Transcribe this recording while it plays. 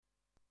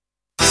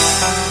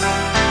Some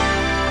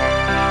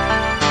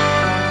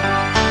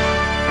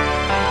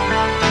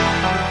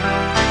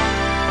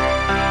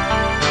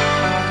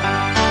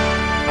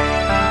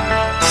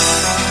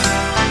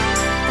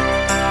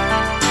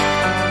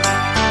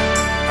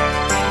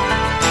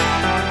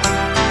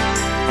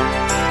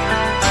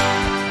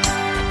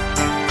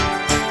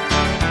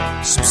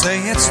say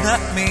it's not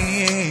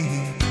me,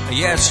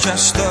 yeah, it's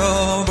just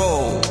a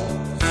role.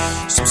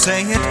 Some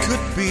say it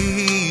could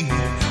be,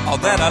 or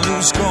that I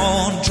lose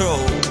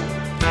control.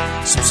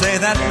 Some say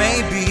that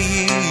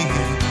maybe,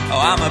 oh,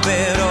 I'm a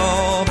bit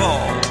of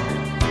all.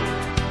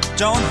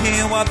 Don't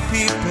hear what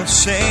people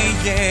say,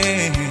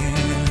 yeah.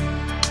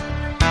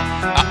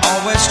 I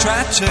always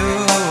try to,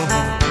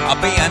 I'll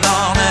be an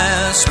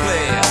honest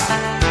player.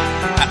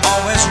 I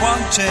always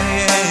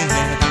wanted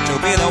to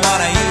be the one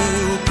that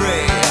you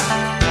pray.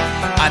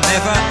 I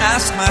never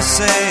ask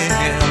myself,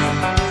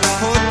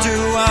 who do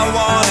I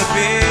wanna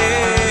be?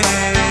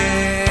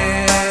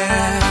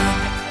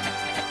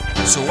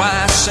 So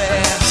I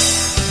said,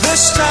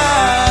 this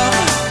time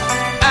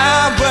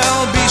I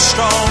will be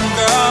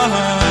stronger.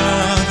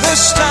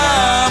 This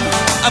time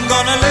I'm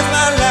gonna live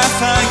my life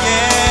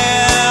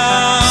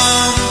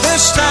again.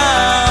 This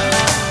time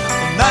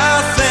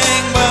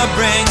nothing will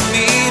bring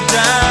me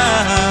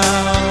down.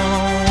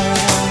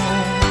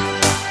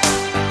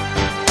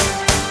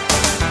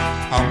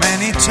 How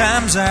many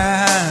times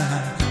I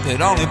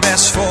did only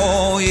best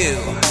for you?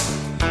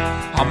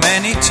 How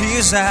many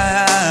tears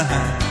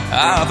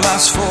I've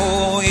lost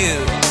for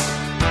you?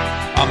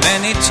 How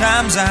many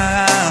times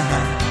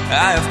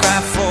I've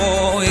cried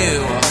for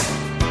you?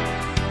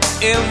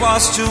 It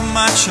was too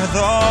much at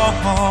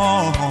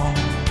all.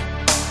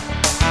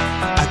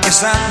 I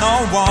guess that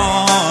no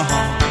one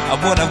I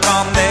would have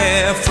gone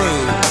there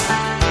through.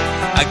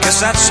 I guess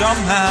that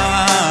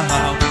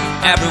somehow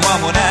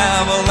everyone would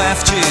have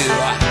left you.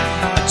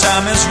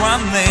 Time is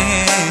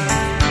running,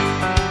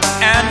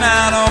 and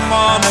I don't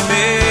wanna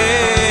be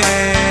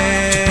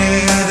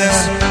the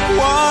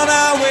one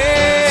I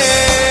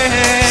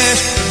wish.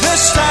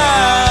 This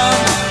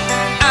time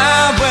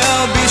I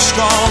will be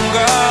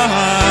stronger.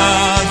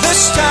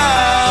 This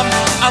time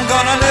I'm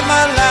gonna live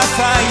my life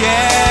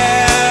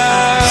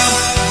again.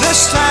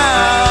 This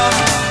time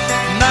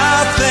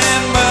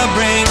nothing will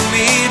bring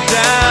me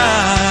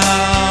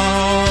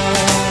down.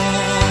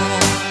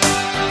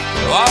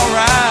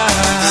 Alright.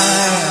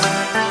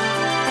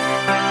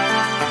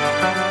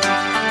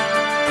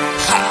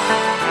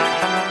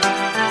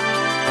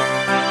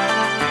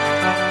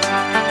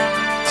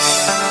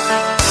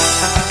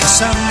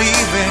 I'm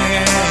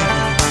leaving,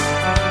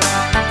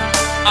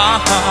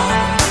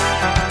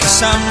 guess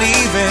I'm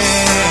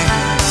leaving.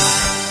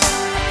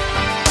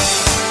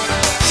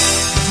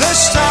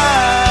 This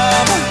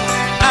time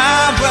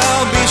I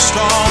will be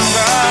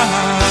stronger.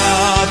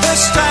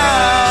 This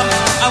time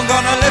I'm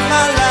gonna live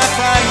my life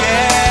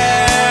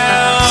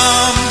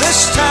again.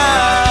 This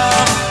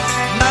time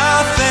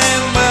nothing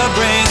will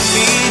bring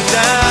me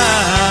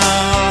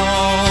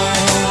down.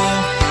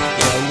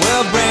 Yeah,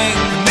 will bring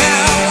me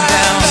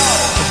down.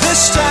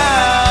 This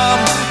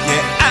time,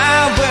 yeah,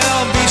 I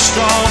will be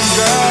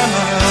stronger.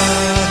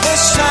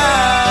 This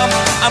time,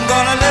 I'm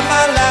gonna live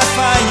my life.